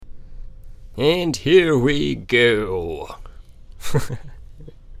And here we go.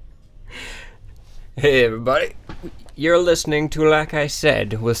 Hey everybody, you're listening to Like I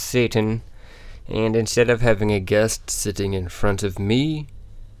Said with Satan, and instead of having a guest sitting in front of me,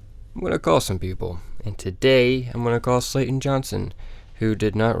 I'm going to call some people. And today I'm going to call Slayton Johnson, who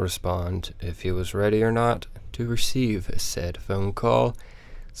did not respond if he was ready or not to receive said phone call.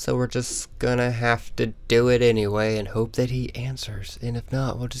 So we're just gonna have to do it anyway and hope that he answers. And if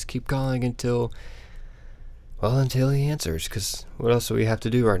not, we'll just keep calling until he answers. Because what else do we have to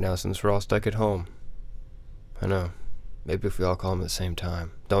do right now since we're all stuck at home? I know. Maybe if we all call him at the same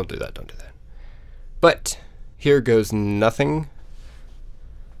time. Don't do that. But here goes nothing.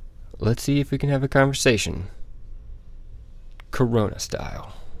 Let's see if we can have a conversation. Corona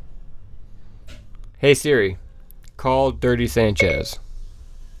style. Hey Siri, call Dirty Sanchez.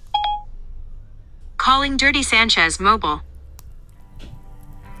 Calling Dirty Sanchez mobile.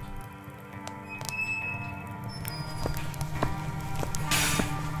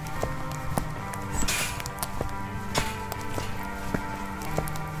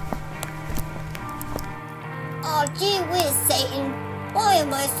 Oh, gee whiz, Satan. Why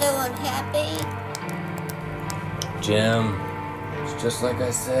am I so unhappy? Jim, it's just like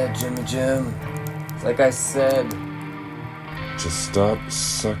I said, Jimmy Jim. It's like I said. Just stop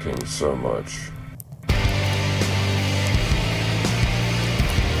sucking so much.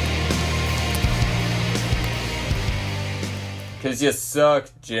 Cause you suck,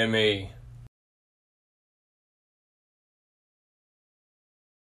 Jimmy.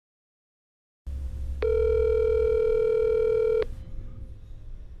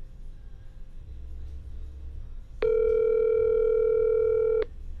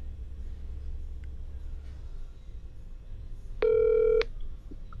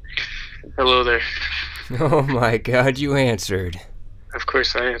 Hello there. Oh my god, you answered. Of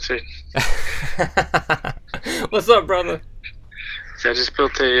course I answered. What's up, brother? So I just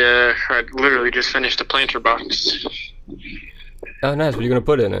built I literally just finished a planter box. Oh, nice. What are you gonna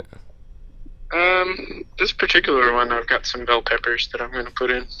put in it? This particular one, I've got some bell peppers that I'm gonna put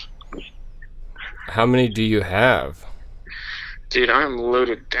in. How many do you have? Dude, I'm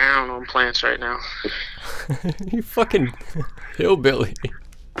loaded down on plants right now. You fucking hillbilly.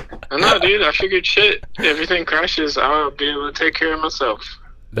 I know, dude. I figured shit. If everything crashes, I'll be able to take care of myself.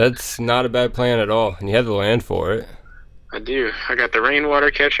 That's not a bad plan at all, and you have the land for it. I do. I got the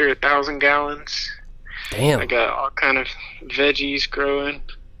rainwater catcher, 1,000 gallons. Damn. I got all kind of veggies growing.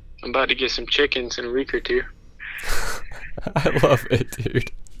 I'm about to get some chickens in a week or two. I love it, dude.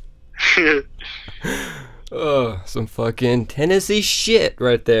 Oh, some fucking Tennessee shit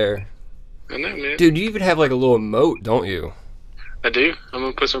right there. I know, man. Dude, you even have like a little moat, don't you? I do. I'm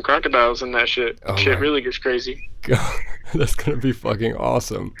gonna put some crocodiles in that shit. Oh Shit my really gets crazy. God, that's gonna be fucking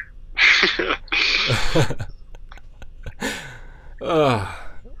awesome.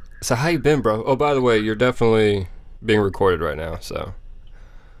 So how you been, bro? Oh, by the way, you're definitely being recorded right now, so.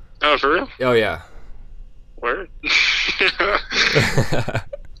 Oh, for real? Oh, yeah. Word?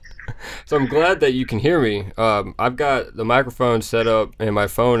 So I'm glad that you can hear me. I've got the microphone set up and my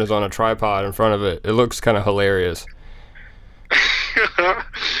phone is on a tripod in front of it. It looks kind of hilarious.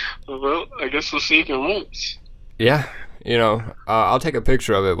 Well, I guess we'll see if it works. Yeah, I'll take a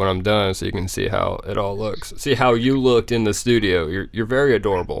picture of it when I'm done so you can see how it all looks. See how you looked in the studio. You're very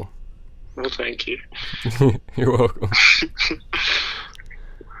adorable. Well, thank you. You're welcome.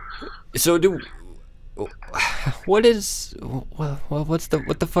 So what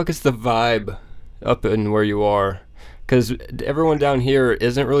the fuck is the vibe up in where you are? Because everyone down here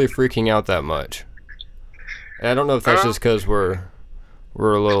isn't really freaking out that much. And I don't know if that's just because we're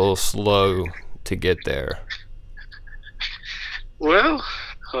a little slow to get there. Well,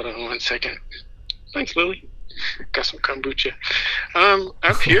 hold on 1 second. Thanks, Lily. Got some kombucha.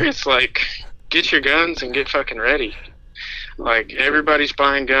 Up here it's like, get your guns and get fucking ready. Like, everybody's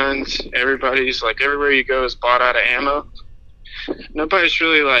buying guns. Everybody's, like, everywhere you go is bought out of ammo. Nobody's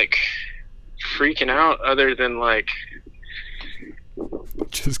really, like, freaking out other than, like,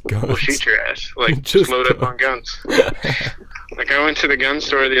 just guns. We'll shoot your ass. Like, just load up on guns. Like, I went to the gun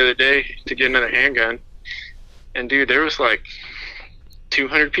store the other day to get another handgun. And, dude, there was, like,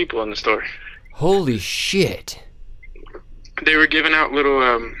 200 people in the store. Holy shit. They were giving out little,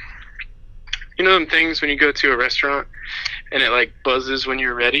 you know them things when you go to a restaurant and it, like, buzzes when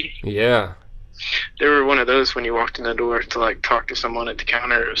you're ready? Yeah. They were one of those when you walked in the door to, like, talk to someone at the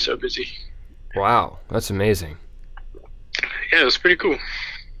counter. It was so busy. Wow, that's amazing. Yeah, it was pretty cool.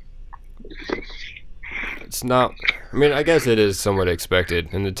 It's not, I mean, I guess it is somewhat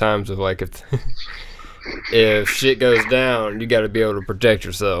expected in the times of, like, if shit goes down, you got to be able to protect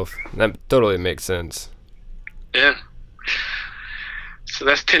yourself. That totally makes sense. Yeah. So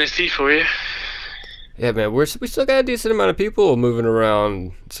that's Tennessee for you. Yeah, man, we still got a decent amount of people moving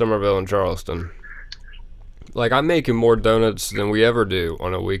around Somerville and Charleston. Like, I'm making more donuts than we ever do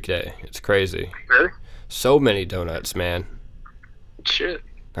on a weekday. It's crazy. Really? So many donuts, man. Shit.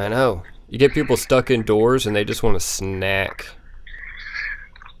 I know. You get people stuck indoors and they just want to snack.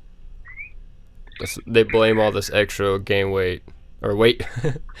 They blame all this extra gain weight. Or wait,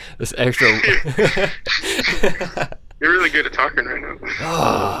 this extra... You're really good at talking right now.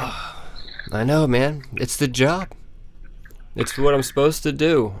 Oh, I know, man. It's the job. It's what I'm supposed to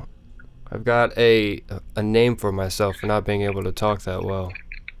do. I've got a name for myself for not being able to talk that well.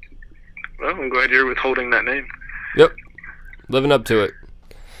 Well, I'm glad you're withholding that name. Yep. Living up to it.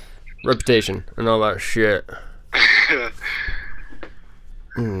 Reputation and all that shit.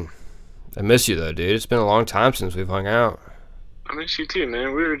 I miss you, though, dude. It's been a long time since we've hung out. I miss you too,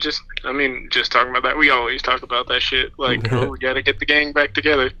 man. We were just talking about that. We always talk about that shit. Like, oh, we gotta get the gang back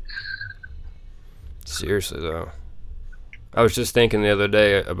together. Seriously, though. I was just thinking the other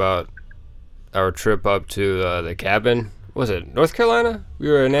day about our trip up to the cabin. Was it North Carolina? We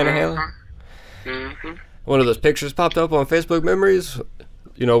were in Nantahala? Mm-hmm. One of those pictures popped up on Facebook Memories.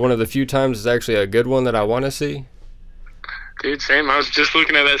 You know, one of the few times it's actually a good one that I want to see. Dude, same. I was just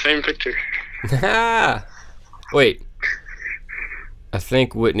looking at that same picture. Wait. I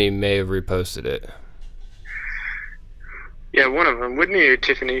think Whitney may have reposted it. Yeah, one of them. Whitney or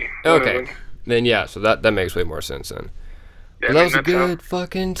Tiffany. Okay. Then, yeah, so that makes way more sense then. Yeah, well, that was a good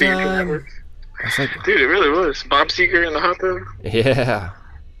fucking time. I was like, dude, it really was. Bob Seger in the hot tub. Yeah.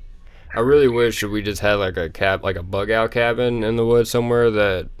 I really wish we just had like a bug out cabin in the woods somewhere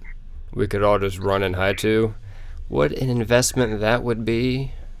that we could all just run and hide to. What an investment that would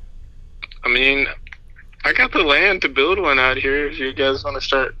be. I mean, I got the land to build one out here if you guys want to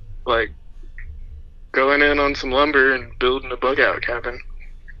start, like, going in on some lumber and building a bug out cabin.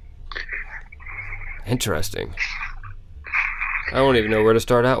 Interesting. I don't even know where to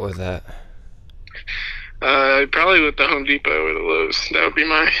start out with that. Probably with the Home Depot or the Lowe's. That would be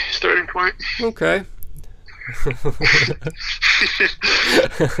my starting point. Okay.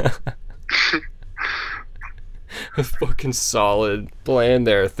 A fucking solid plan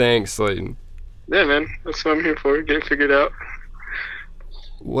there. Thanks, Slayton. Yeah, man. That's what I'm here for. Get it figured out.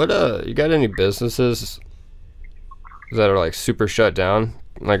 What, you got any businesses that are, like, super shut down?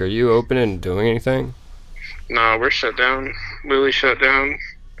 Like, are you open and doing anything? Nah, we're shut down. Lily shut down.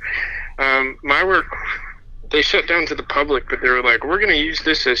 My work, they shut down to the public, but they were like, we're going to use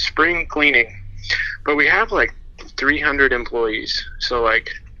this as spring cleaning. But we have, like, 300 employees. So, like,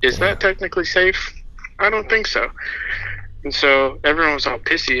 is that technically safe? I don't think so. And so everyone was all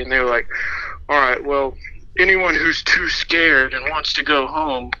pissy, and they were like, all right, well, anyone who's too scared and wants to go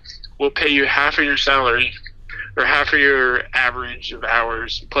home, we'll pay you half of your salary or half of your average of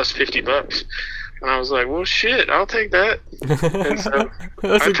hours plus $50. And I was like, well, shit, I'll take that. And so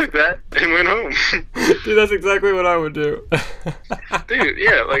I took that and went home. Dude, that's exactly what I would do. Dude,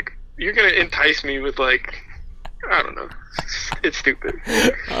 yeah, like, you're going to entice me with, like, I don't know. It's stupid.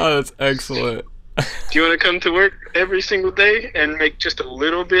 Oh, that's excellent. Do you want to come to work every single day and make just a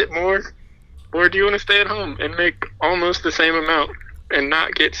little bit more? Or do you want to stay at home and make almost the same amount and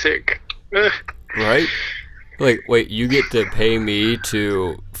not get sick? Right? Like, wait, you get to pay me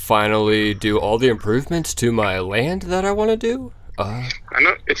to finally do all the improvements to my land that I want to do? I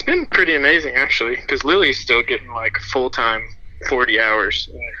know. It's been pretty amazing, actually, because Lily's still getting, like, full-time 40 hours.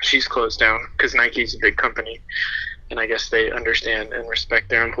 She's closed down because Nike's a big company, and I guess they understand and respect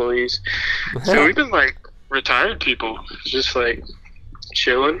their employees. So we've been, like, retired people, just, like,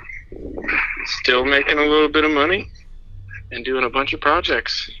 chilling, still making a little bit of money, and doing a bunch of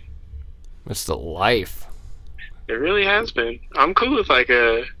projects. It's the life. It really has been. I'm cool with, like,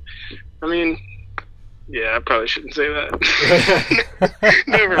 yeah, I probably shouldn't say that.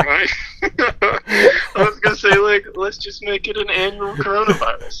 Never mind. I was going to say, like, let's just make it an annual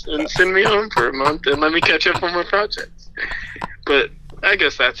coronavirus and send me home for a month and let me catch up on my projects. But I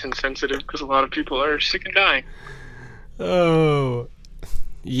guess that's insensitive because a lot of people are sick and dying. Oh,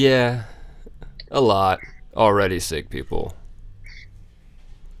 yeah. A lot. Already sick people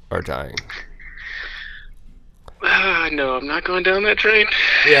are dying. No, I'm not going down that train.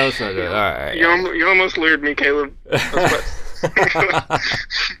 Yeah, let's not do it. All right. You almost lured me, Caleb.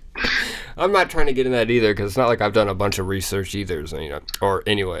 I'm not trying to get in that either, because it's not like I've done a bunch of research either, so, you know, or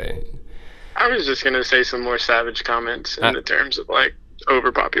anyway. I was just going to say some more savage comments in the terms of, like,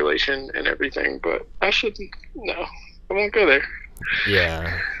 overpopulation and everything, but I won't go there.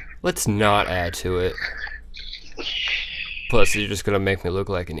 Yeah. Let's not add to it. Plus, you're just gonna make me look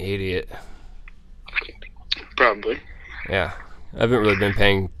like an idiot. Probably. Yeah. I haven't really been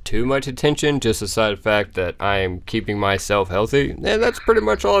paying too much attention, just aside the fact that I am keeping myself healthy. Yeah, that's pretty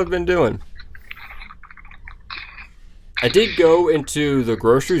much all I've been doing. I did go into the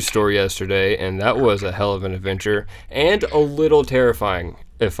grocery store yesterday, and that was a hell of an adventure, and a little terrifying,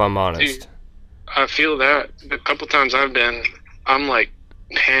 if I'm honest. Dude, I feel that. The couple times I've been, I'm like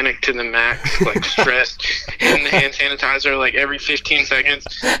panicked to the max, like stressed, in the hand sanitizer like every 15 seconds,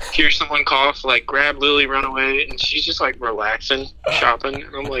 hear someone cough, like grab Lily, run away, and she's just like relaxing, shopping.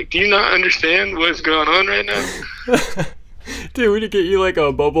 And I'm like, do you not understand what's going on right now? Dude, we need to get you like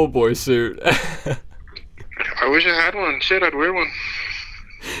a Bubble Boy suit. I wish I had one. Shit, I'd wear one.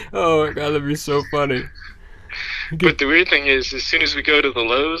 Oh my god, that'd be so funny. But the weird thing is, as soon as we go to the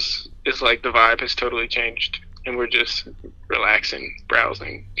Lowe's, it's like the vibe has totally changed. And we're just relaxing,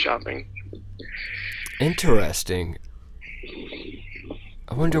 browsing, shopping. Interesting.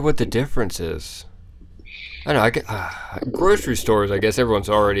 I wonder what the difference is. I don't know, grocery stores, I guess everyone's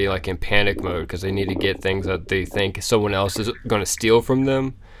already like in panic mode because they need to get things that they think someone else is going to steal from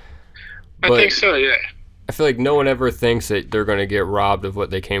them. But I think so, yeah. I feel like no one ever thinks that they're going to get robbed of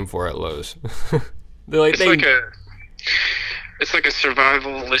what they came for at Lowe's. They're like, it's like a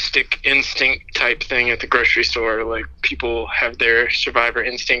survivalistic instinct type thing at the grocery store. Like, people have their survivor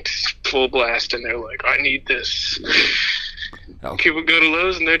instincts full blast, and they're like, I need this. Oh. People go to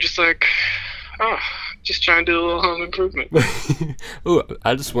Lowe's, and they're just like, oh, just trying to do a little home improvement. Ooh,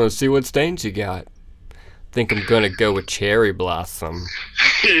 I just want to see what stains you got. Think I'm going to go with Cherry Blossom.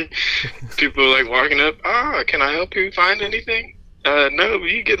 People are like walking up, can I help you find anything? No, but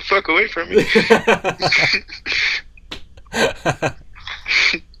you get the fuck away from me.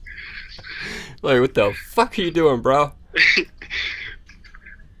 Like, what the fuck are you doing, bro?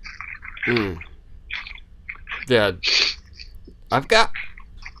 Yeah, I've got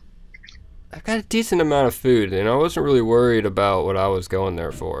a decent amount of food, and I wasn't really worried about what I was going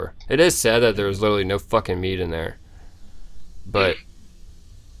there for. It is sad that there was literally no fucking meat in there, but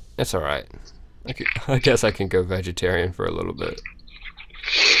it's alright. I guess I can go vegetarian for a little bit.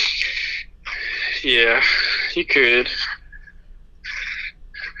 Yeah, you could.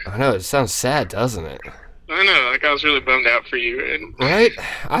 I know, it sounds sad, doesn't it? I know, like, I was really bummed out for you. And right?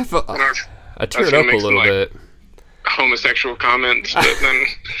 I teared up a little bit. Homosexual comments, but then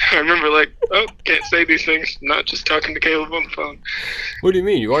I remember like, oh, can't say these things, not just talking to Caleb on the phone. What do you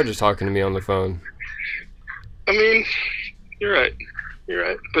mean? You are just talking to me on the phone. I mean, you're right,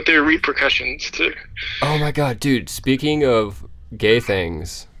 but there are repercussions too. Oh my god, dude, speaking of gay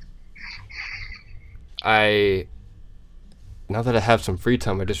things, now that I have some free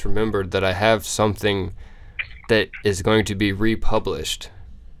time, I just remembered that I have something that is going to be republished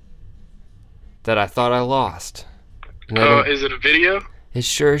that I thought I lost. Oh, is it a video? It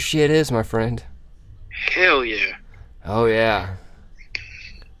sure as shit is, my friend. Hell yeah. Oh yeah.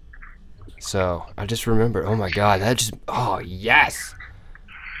 So, I just remembered, oh my god, oh yes!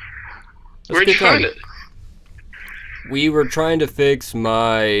 Where'd you find it? We were trying to fix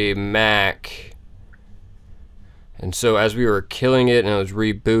my Mac, and so as we were killing it and it was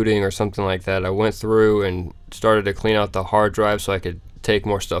rebooting or something like that, I went through and started to clean out the hard drive so I could take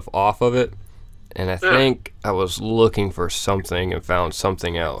more stuff off of it. And I think I was looking for something and found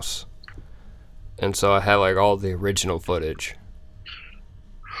something else. And so I had like all the original footage.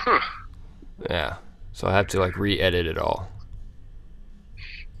 Huh. Yeah. So I have to like re-edit it all.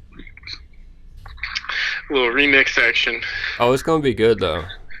 Little remix action. Oh, it's gonna be good though.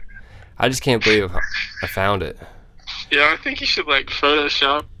 I just can't believe I found it. Yeah, I think you should like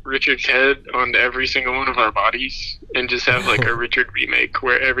Photoshop Richard's head onto every single one of our bodies and just have like a Richard remake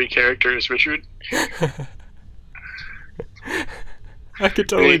where every character is Richard. I could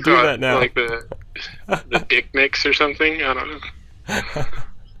totally do that now. Like the dick mix or something. I don't know.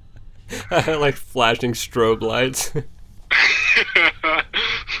 I had like flashing strobe lights.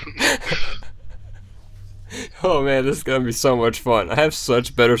 Oh man, this is gonna be so much fun. I have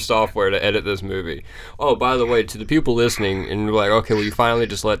such better software to edit this movie. Oh, by the way, to the people listening, and you're like, okay, well, you finally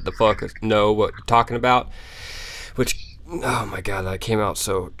just let the fuck know what you're talking about? Which, oh my god, that came out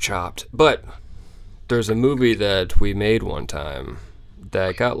so chopped. But there's a movie that we made one time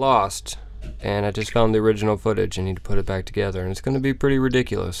that got lost, and I just found the original footage and need to put it back together, and it's gonna be pretty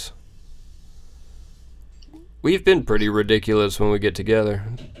ridiculous. We've been pretty ridiculous when we get together.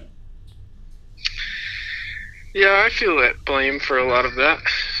 Yeah, I feel that blame for a lot of that.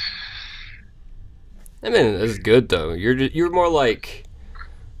 I mean, it's good though. You're more like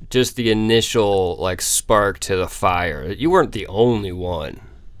just the initial like spark to the fire. You weren't the only one.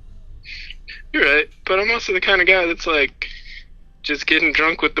 You're right, but I'm also the kind of guy that's like just getting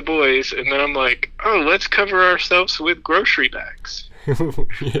drunk with the boys, and then I'm like, oh, let's cover ourselves with grocery bags.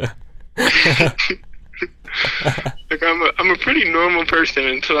 Yeah. Like I'm a pretty normal person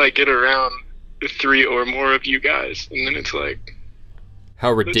until I get around the 3 or more of you guys, and then it's like,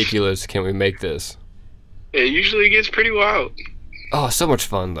 How ridiculous can we make this? it usually gets pretty wild. Oh, so much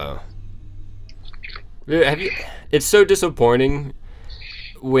fun though. It's so disappointing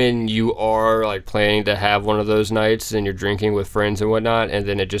when you are like planning to have one of those nights and you're drinking with friends and whatnot, and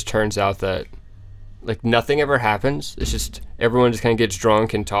then it just turns out that like nothing ever happens. It's just everyone just kind of gets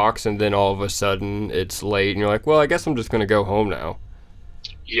drunk and talks, and then all of a sudden it's late and you're like, well, I guess I'm just gonna go home now.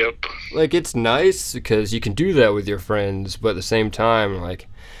 Yep. Like, it's nice because you can do that with your friends, but at the same time, like,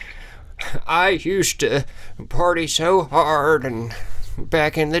 I used to party so hard and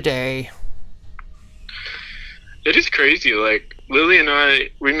back in the day. It is crazy. Like, Lily and I,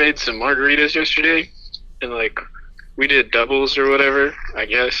 we made some margaritas yesterday, and like, we did doubles or whatever, I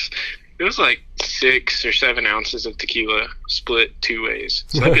guess. It was like 6 or 7 ounces of tequila split 2 ways.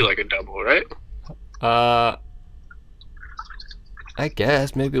 So that'd be like a double, right? I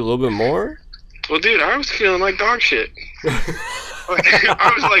guess maybe a little bit more. Well, dude, I was feeling like dog shit.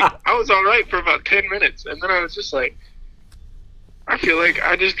 I was all right for about 10 minutes, and then I was just like, I feel like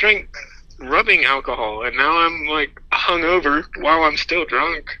I just drank rubbing alcohol, and now I'm like hungover while I'm still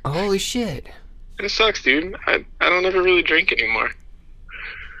drunk. Holy shit! It sucks, dude. I don't ever really drink anymore.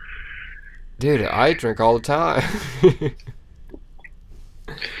 Dude, I drink all the time.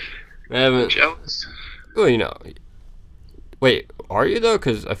 I haven't. Jealous. Well, you know. Wait, are you though?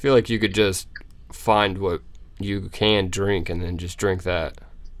 Because I feel like you could just find what you can drink and then just drink that.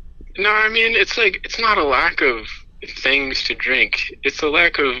 No, I mean, it's like, it's not a lack of things to drink. It's a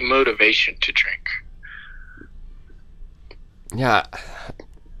lack of motivation to drink. Yeah.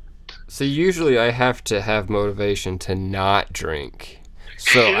 So usually I have to have motivation to not drink.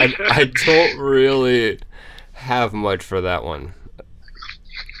 So I don't really have much for that one.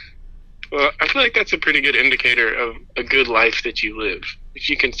 Well, I feel like that's a pretty good indicator of a good life that you live. If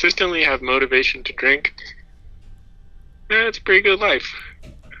you consistently have motivation to drink, it's a pretty good life.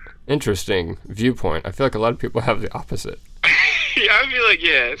 Interesting viewpoint. I feel like a lot of people have the opposite. Yeah, I feel like,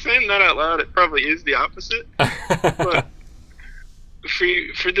 yeah, saying that out loud, it probably is the opposite. But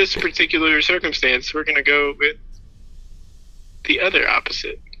for this particular circumstance, we're going to go with the other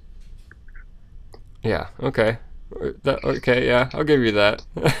opposite. Yeah, okay. Okay, yeah, I'll give you that.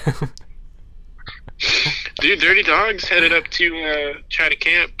 Dude, Dirty Dog's headed up to try to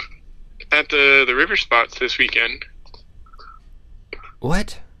camp at the river spots this weekend.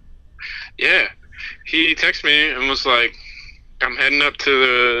 What? Yeah. He texted me and was like, I'm heading up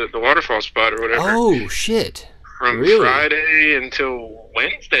to the waterfall spot or whatever. Oh, shit. From Really? Friday until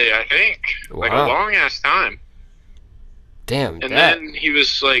Wednesday, I think. Like a Wow. long-ass time. Damn, And that. then he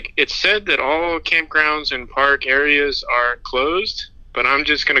was like, it said that all campgrounds and park areas are closed, but I'm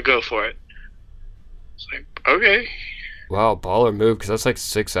just going to go for it. It's like, okay. Wow, baller move, because that's like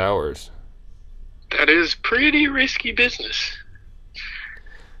 6 hours. That is pretty risky business.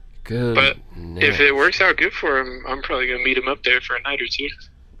 Good. But night. if it works out good for him, I'm probably going to meet him up there for a night or two.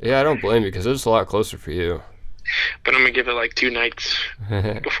 Yeah, I don't blame you, because it's a lot closer for you. But I'm going to give it like 2 nights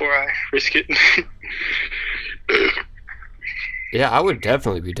before I risk it. Yeah, I would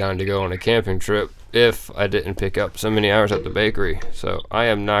definitely be down to go on a camping trip if I didn't pick up so many hours at the bakery. So I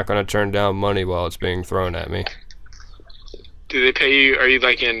am not going to turn down money while it's being thrown at me. Do they pay you, are you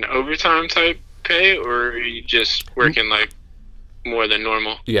like in overtime type pay, or are you just working like more than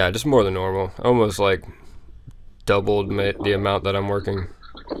normal? Yeah, just more than normal. Almost like doubled the amount that I'm working.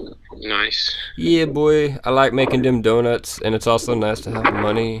 Nice. Yeah, boy. I like making them donuts, and it's also nice to have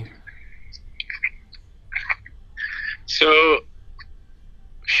money. So,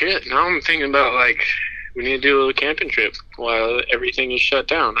 shit, now I'm thinking about like, we need to do a little camping trip while everything is shut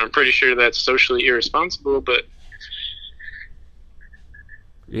down. I'm pretty sure that's socially irresponsible, but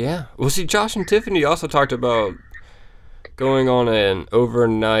Yeah. Well, see, Josh and Tiffany also talked about going on an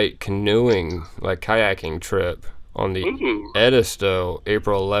overnight canoeing, like kayaking trip on the ooh, Edisto,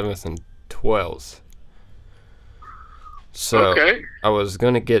 April 11th and 12th. So okay. I was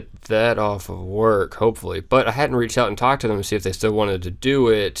going to get that off of work, hopefully. But I hadn't reached out and talked to them to see if they still wanted to do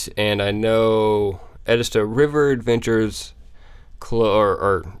it. And I know Edisto River Adventures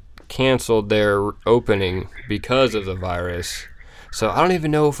or canceled their opening because of the virus. So I don't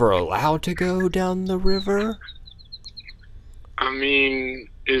even know if we're allowed to go down the river. I mean,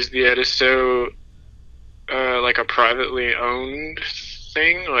 is the Edisto like a privately owned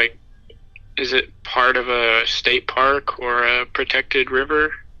thing? Like, is it part of a state park or a protected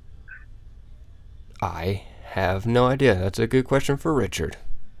river? I have no idea. That's a good question for Richard.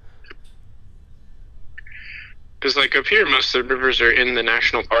 Because, like, up here, most of the rivers are in the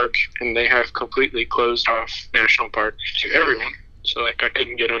national park, and they have completely closed off national park to everyone. So, like, I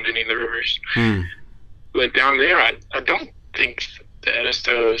couldn't get on any of the rivers. But down there, I don't think the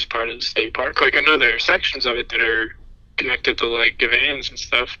Edisto is part of the state park. Like, I know there are sections of it that are connected to, like, Gavans and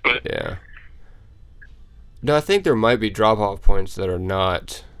stuff, but... Yeah. No, I think there might be drop-off points that are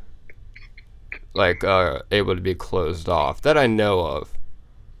not, like, able to be closed off. That I know of.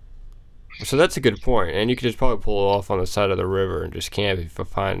 So that's a good point. And you could just probably pull it off on the side of the river and just camp if you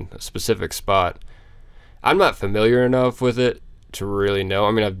find a specific spot. I'm not familiar enough with it to really know.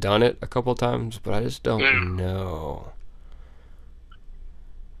 I mean, I've done it a couple times, but I just don't know.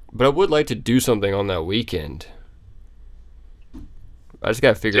 But I would like to do something on that weekend. I just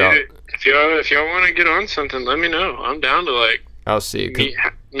gotta figure out. If y'all want to get on something, let me know. I'm down to, like, I'll see.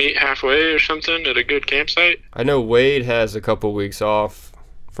 Meet halfway or something at a good campsite. I know Wade has a couple weeks off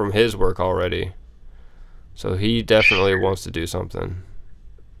from his work already, so he definitely wants to do something.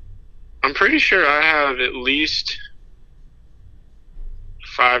 I'm pretty sure I have at least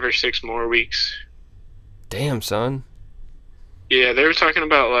 5 or 6 more weeks. Damn, son. Yeah, they were talking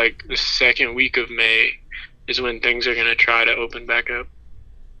about, like, the second week of May is when things are going to try to open back up.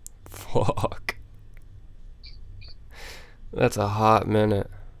 Fuck. That's a hot minute.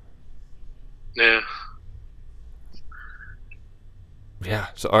 Yeah. Yeah,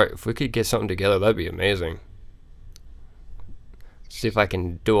 so alright, if we could get something together, that'd be amazing. See if I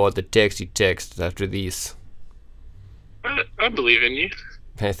can do all the texty texts after these. I believe in you.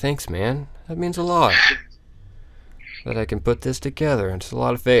 Hey, thanks, man. That means a lot. That I can put this together. It's a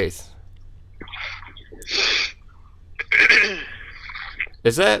lot of faith.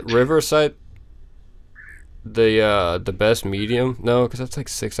 Is that Riverside the best medium? No, because that's like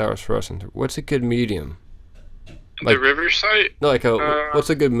 6 hours for us. What's a good medium? Like, the river site? No, like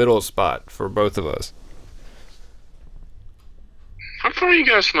what's a good middle spot for both of us? How far are you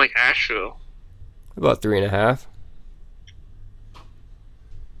guys from, like, Asheville? About 3.5.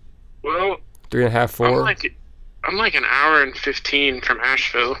 Well, 3.5, 4. I'm like an hour and 15 from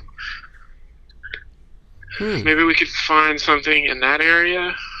Asheville. Maybe we could find something in that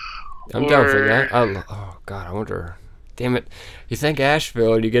area. I'm down for that. Oh God, I wonder. Damn it! You think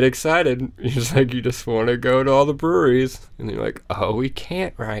Asheville and you get excited. You're just like you just want to go to all the breweries, and you're like, oh, we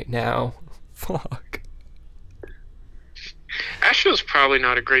can't right now. Fuck. Asheville's probably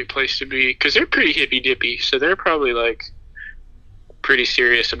not a great place to be because they're pretty hippy dippy, so they're probably like pretty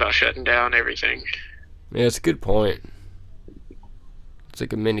serious about shutting down everything. Yeah, it's a good point. It's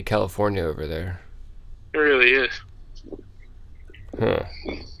like a mini California over there. It really is. Huh.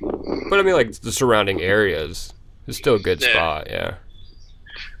 But I mean, like, the surrounding areas, it's still a good spot, yeah.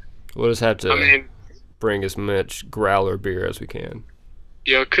 We'll just have to bring as much growler beer as we can.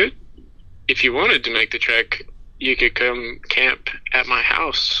 Y'all could, if you wanted to make the trek, you could come camp at my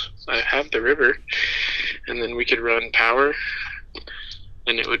house. I have the river, and then we could run power,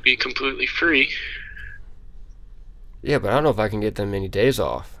 and it would be completely free. Yeah, but I don't know if I can get that many days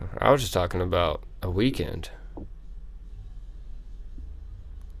off. I was just talking about a weekend.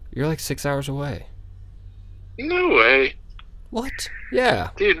 You're like 6 hours away. No way. What? Yeah.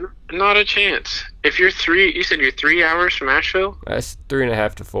 Dude, not a chance. If you said you're 3 hours from Asheville? That's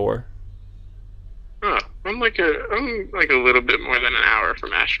 3.5 to 4. Oh, I'm like a little bit more than an hour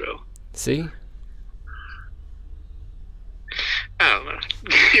from Asheville. See? I don't know.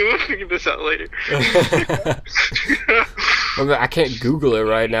 We'll figure this out later. I mean, I can't Google it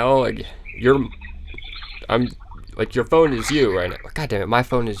right now. Like, your phone is you right now. God damn it, my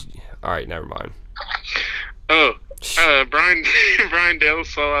phone is. All right, never mind. Oh, Brian Dale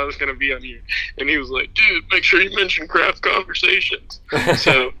saw I was gonna be on here, and he was like, "Dude, make sure you mention Craft Conversations."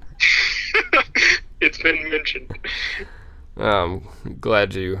 So it's been mentioned. I'm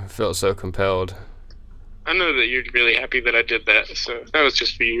glad you felt so compelled. I know that you're really happy that I did that, so that was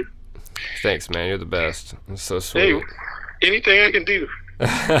just for you. Thanks, man. You're the best. That's so sweet. Hey, anything I can do.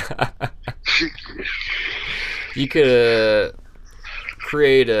 You could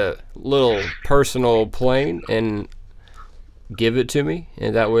create a little personal plane and give it to me,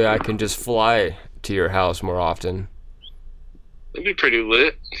 and that way I can just fly to your house more often. That'd be pretty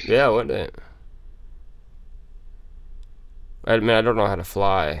lit. Yeah, wouldn't it? I mean, I don't know how to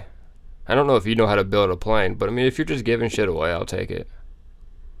fly. I don't know if you know how to build a plane, but I mean, if you're just giving shit away, I'll take it.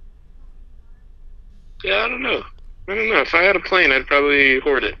 Yeah, I don't know. If I had a plane, I'd probably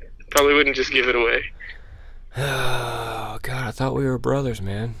hoard it. Probably wouldn't just give it away. Oh, God, I thought we were brothers,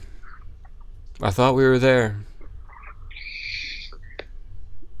 man. I thought we were there.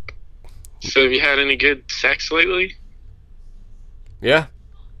 So have you had any good sex lately? Yeah.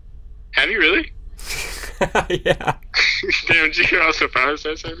 Have you really? Yeah. Damn, did you hear how surprised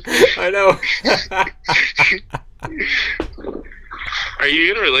I said? I know. Are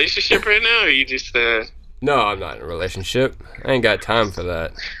you in a relationship right now, or are you just No, I'm not in a relationship. I ain't got time for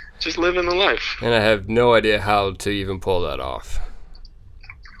that. just living the life? And I have no idea how to even pull that off.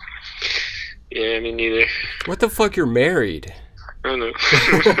 Yeah, me neither. What the fuck, you're married? I don't know.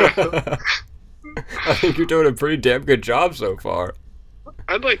 I think you're doing a pretty damn good job so far.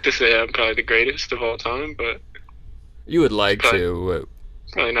 I'd like to say I'm probably the greatest of all time, but You would like But- to.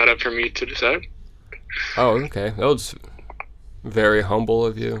 probably not up for me to decide. Oh, okay. That was very humble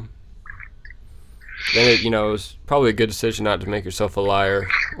of you. Then it was probably a good decision not to make yourself a liar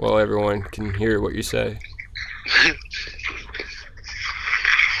while everyone can hear what you say.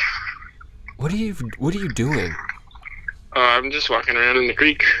 What are you doing? I'm just walking around in the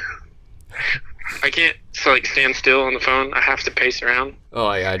creek. I can't stand still on the phone. I have to pace around,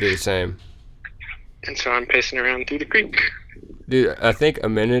 Oh yeah, I do the same. and so I'm pacing around through the creek. Dude, I think a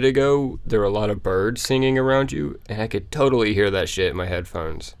minute ago there were a lot of birds singing around you, and I could totally hear that shit in my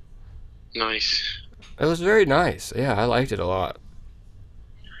headphones. Nice. It was very nice. Yeah, I liked it a lot.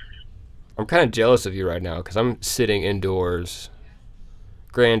 I'm kind of jealous of you right now because I'm sitting indoors.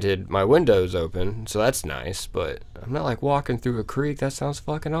 Granted, my window's open, so that's nice, but I'm not like walking through a creek. That sounds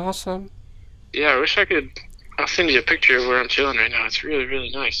fucking awesome. Yeah, I wish I could. I'll send you a picture of where I'm chilling right now. It's really,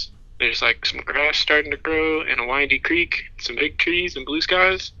 really nice. There's like some grass starting to grow and a windy creek, some big trees and blue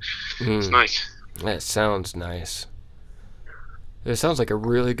skies. It's nice. That sounds nice. It sounds like a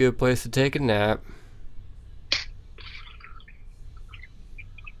really good place to take a nap.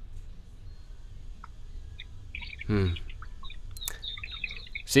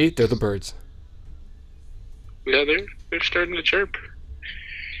 See, they're the birds. Yeah, they're starting to chirp.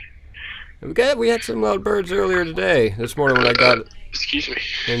 We had some loud birds earlier today. This morning when I got Excuse me.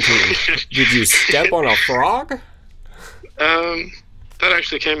 into Did you step on a frog? That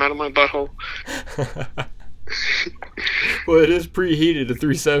actually came out of my butthole. Well, it is preheated to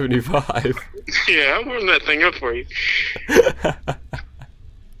 375. Yeah, I'll warm that thing up for you.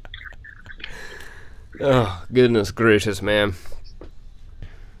 Oh, goodness gracious, man.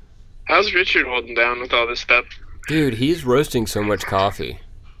 How's Richard holding down with all this stuff? Dude, he's roasting so much coffee.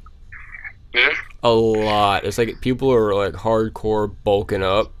 Yeah? A lot. It's like people are like hardcore bulking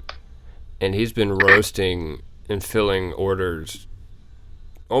up, and he's been roasting and filling orders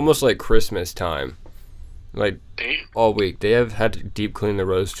almost like Christmas time. Like Damn. all week. They have had to deep clean the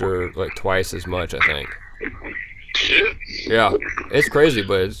roaster like twice as much, I think. Shit. Yeah, it's crazy,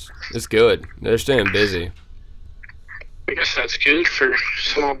 but it's good. They're staying busy. I guess that's good for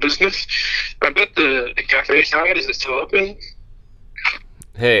small business. I bet the cafe side, is it still open?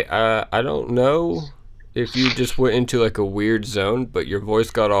 Hey, I don't know if you just went into like a weird zone, but your voice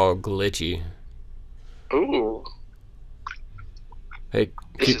got all glitchy. Ooh. Hey,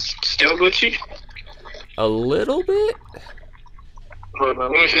 Is it still glitchy? a little bit? Hold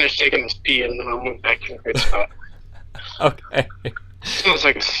on, let me finish taking this pee and then I'll move back to a good spot. Okay. Smells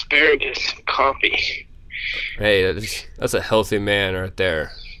like asparagus and coffee. Hey, that's a healthy man right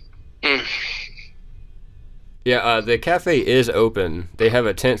there. Mm. Yeah, the cafe is open. They have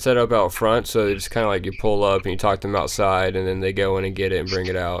a tent set up out front, so it's kind of like you pull up and you talk to them outside, and then they go in and get it and bring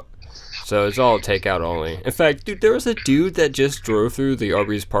it out. So it's all takeout only. In fact, dude, there was a dude that just drove through the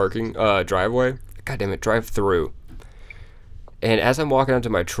Arby's parking driveway. God damn it, drive through. And as I'm walking out to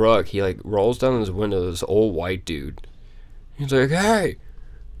my truck, he like rolls down his window, this old white dude. He's like, "Hey,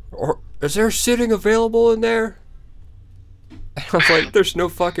 is there sitting available in there?" And I was like, "There's no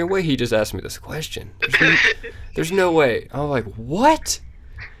fucking way." He just asked me this question. There's no way. I'm like, "What?"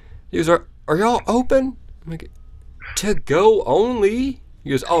 He goes, "Are y'all open?" I'm like, "To go only." He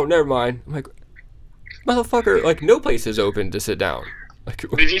goes, "Oh, never mind." I'm like, "Motherfucker, like no place is open to sit down." Like,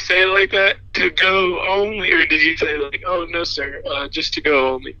 Did you say it like that? To go only? Or did you say like, oh, no, sir, just to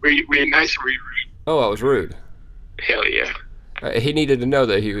go only? Were you nice or were you rude? oh, I was rude. Hell yeah. He needed to know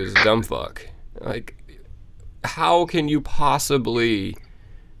that he was a dumb fuck. Like, how can you possibly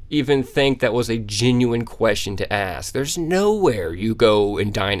even think that was a genuine question to ask? There's nowhere you go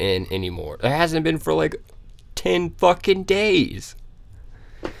and dine in anymore. There hasn't been for like 10 fucking days.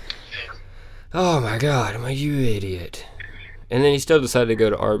 Oh my god, am I you idiot? And then he still decided to go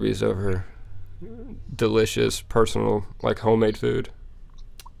to Arby's over delicious, personal, like homemade food.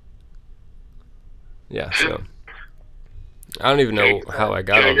 Yeah, so I don't even know how I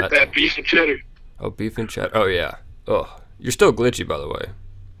got Gotta on get that. that beef and cheddar. Oh, beef and cheddar. Oh, yeah. Oh, you're still glitchy, by the way.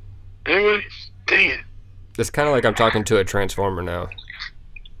 Anyway, dang it. It's kind of like I'm talking to a transformer now.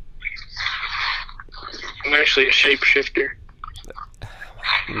 I'm actually a shapeshifter.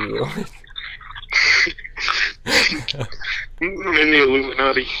 What? I'm in the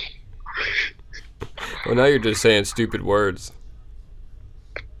Illuminati. Well, now you're just saying stupid words.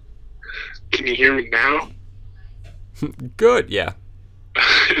 Can you hear me now? Good, yeah.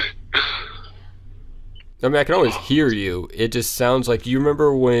 I mean, I can always hear you. It just sounds like, you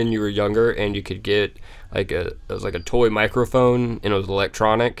remember when you were younger and you could get it was like a toy microphone and it was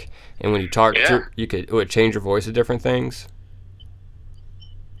electronic, and when you talked to it would change your voice to different things,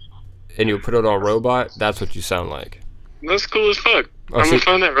 and you would put it on a robot. That's what you sound like. That's cool as fuck. I'm gonna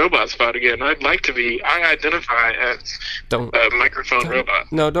find that robot spot again. I'd like to be. I identify as a microphone robot.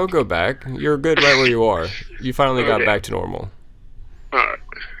 No, don't go back. You're good right where you are. You finally got back to normal. Alright.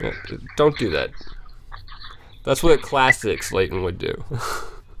 Yeah, don't do that. That's what classic Slayton would do.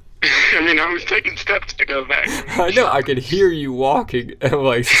 I mean, I was taking steps to go back. I know, I could hear you walking, and I'm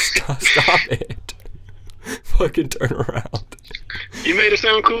like, stop it. Fucking turn around. You made it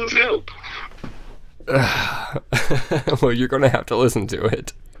sound cool as hell. Well, you're gonna have to listen to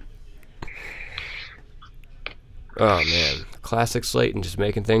it. Oh man, classic Slayton, just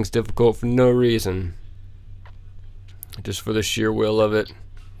making things difficult for no reason. Just for the sheer will of it.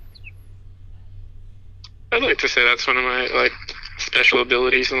 I'd like to say that's one of my, special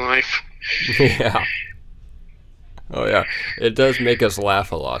abilities in life. Yeah. Oh yeah, it does make us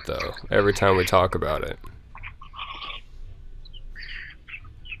laugh a lot though, every time we talk about it.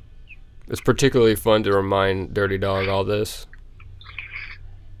 It's particularly fun to remind Dirty Dog all this.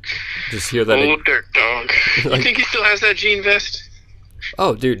 Just hear that. Old Dirt Dog. You think he still has that jean vest?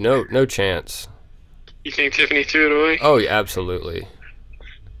 Oh, dude, no chance. You think Tiffany threw it away? Oh, yeah, absolutely.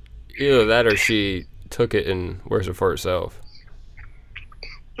 Either that or she took it and wears it for herself.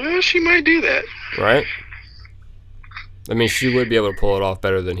 Well, she might do that. Right? I mean, she would be able to pull it off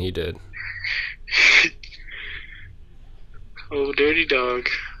better than he did. Old Dirty Dog.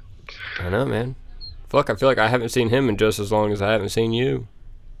 I know, man. Fuck, I feel like I haven't seen him in just as long as I haven't seen you.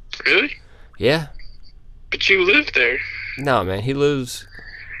 Really? Yeah. But you live there. No, man, he lives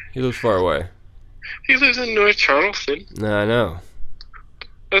far away. He lives in North Charleston. No, I know.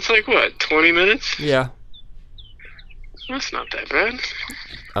 That's like, what, 20 minutes? Yeah. That's not that bad.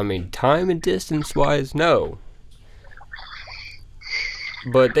 I mean, time and distance-wise, no.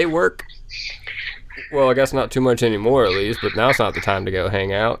 But they work, well, I guess not too much anymore at least, but now's not the time to go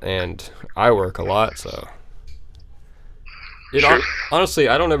hang out, and I work a lot, so. Honestly,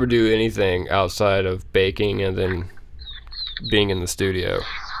 I don't ever do anything outside of baking and then being in the studio.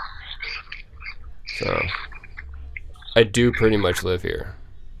 So, I do pretty much live here.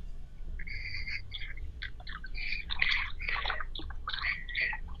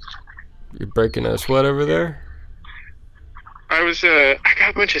 You breaking a sweat over there? I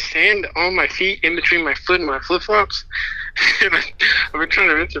got a bunch of sand on my feet in between my foot and my flip-flops. And I've been trying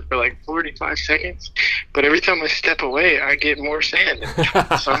to rinse it for like 45 seconds. But every time I step away, I get more sand.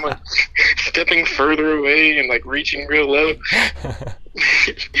 So I'm like stepping further away and like reaching real low.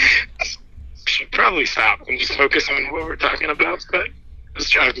 Should probably stop and just focus on what we're talking about, but it's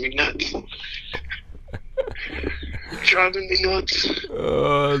driving me nuts. Driving me nuts.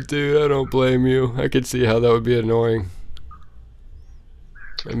 Oh, dude, I don't blame you. I could see how that would be annoying.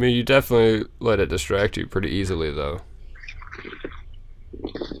 I mean, you definitely let it distract you pretty easily, though.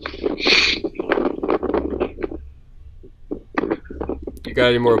 You got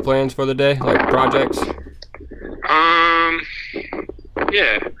any more plans for the day? Like projects?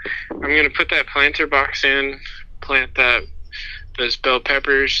 Yeah. I'm gonna put that planter box in, plant those bell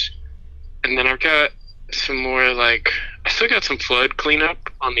peppers, and then I've got some more I still got some flood cleanup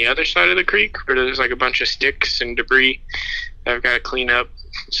on the other side of the creek where there's like a bunch of sticks and debris that I've got to clean up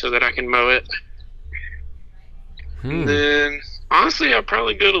so that I can mow it. And then honestly, I'll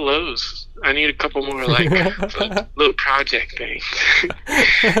probably go to Lowe's. I need a couple more little project things.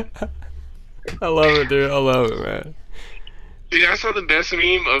 I love it, dude. I love it, man. Dude, I saw the best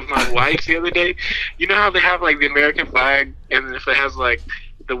meme of my wife the other day. You know how they have like the American flag, and if it has like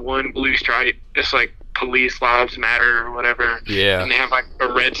the one blue stripe, it's like police lives matter or whatever. Yeah. And they have like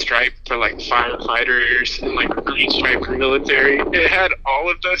a red stripe for like firefighters and like a green stripe for military. It had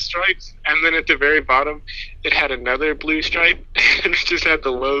all of those stripes, and then at the very bottom, it had another blue stripe, and it just had the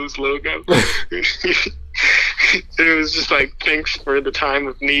Lowe's logo. It was just like, thanks for the time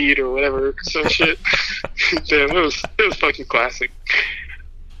of need or whatever, some shit. Damn, it was fucking classic.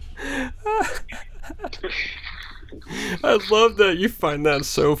 I love that you find that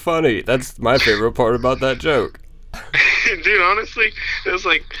so funny. That's my favorite part about that joke. Dude, honestly, it was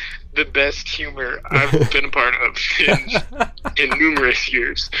like the best humor I've been a part of in numerous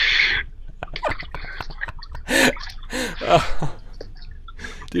years.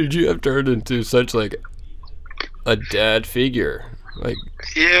 Dude, you have turned into such like a dad figure. Like,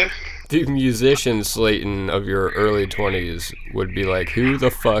 Yeah. the musician Slayton of your early 20s would be like, who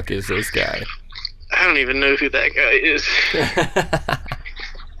the fuck is this guy? I don't even know who that guy is.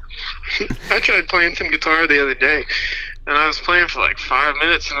 I tried playing some guitar the other day, and I was playing for like 5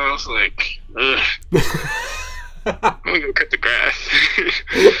 minutes, and I was like, ugh. I'm gonna go cut the grass.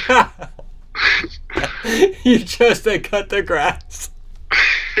 You just cut the grass.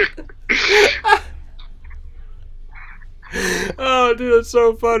 Oh, dude, that's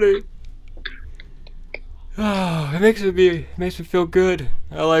so funny. Oh, it makes me feel good.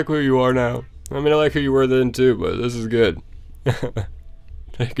 I like who you are now. I mean, I like who you were then too, but this is good.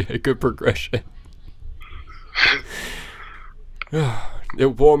 A good progression.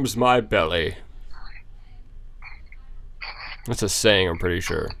 It warms my belly. That's a saying, I'm pretty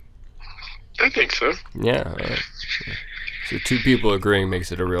sure. I think so. Yeah. So two people agreeing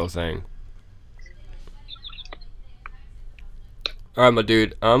makes it a real thing. Alright, my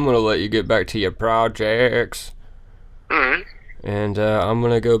dude, I'm gonna let you get back to your projects. Alright. And I'm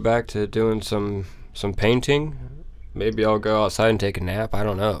gonna go back to doing some painting. Maybe I'll go outside and take a nap. I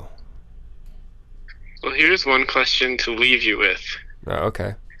don't know. Well, here's one question to leave you with. Oh,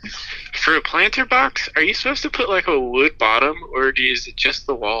 okay. For a planter box, are you supposed to put like a wood bottom, or do you use just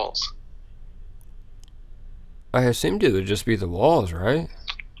the walls? I assumed it would just be the walls, right?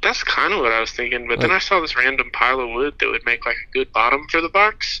 That's kind of what I was thinking, but then I saw this random pile of wood that would make like a good bottom for the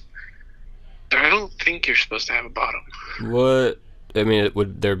box. But I don't think you're supposed to have a bottom. What? I mean,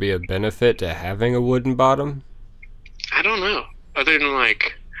 would there be a benefit to having a wooden bottom? I don't know. Other than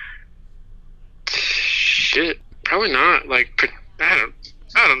like, shit, probably not. Like, I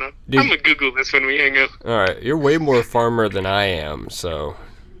don't know. Dude. I'm gonna Google this when we hang up. Alright, you're way more farmer than I am, so...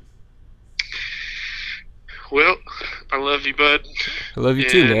 Well, I love you, bud. I love you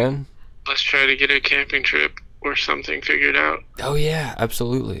too, And man. let's try to get a camping trip or something figured out. Oh yeah,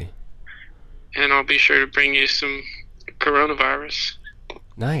 absolutely. And I'll be sure to bring you some coronavirus.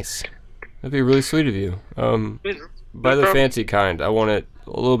 Nice. That'd be really sweet of you. By the problem. fancy kind. I want it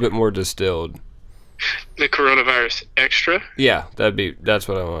a little bit more distilled. The coronavirus extra? Yeah, that's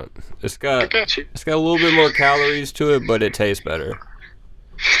what I want. I got you. It's got a little bit more calories to it, but it tastes better.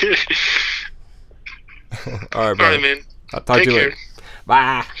 Alright, All bro. right, man. I'll talk Take to you care. later.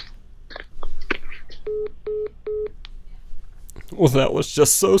 Bye. Well, that was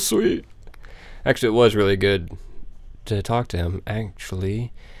just so sweet. Actually, it was really good to talk to him.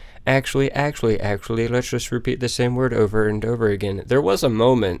 Actually, let's just repeat the same word over and over again. There was a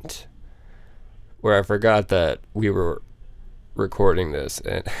moment where I forgot that we were recording this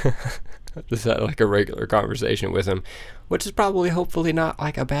and just had like a regular conversation with him, which is probably hopefully not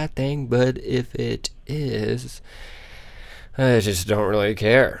like a bad thing, but if it is, I just don't really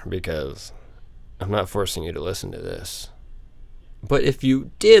care because I'm not forcing you to listen to this. But if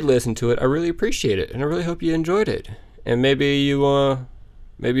you did listen to it, I really appreciate it, and I really hope you enjoyed it. And maybe you're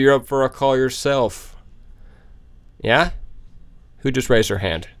up for a call yourself. Yeah? Who just raised her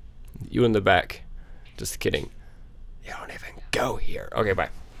hand? You in the back. Just kidding. You don't even go here. Okay, bye.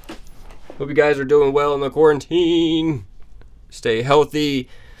 Hope you guys are doing well in the quarantine. Stay healthy.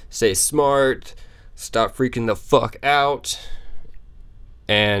 Stay smart. Stop freaking the fuck out.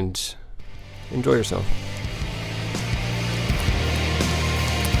 And enjoy yourself.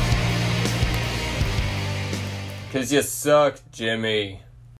 'Cause you suck, Jimmy.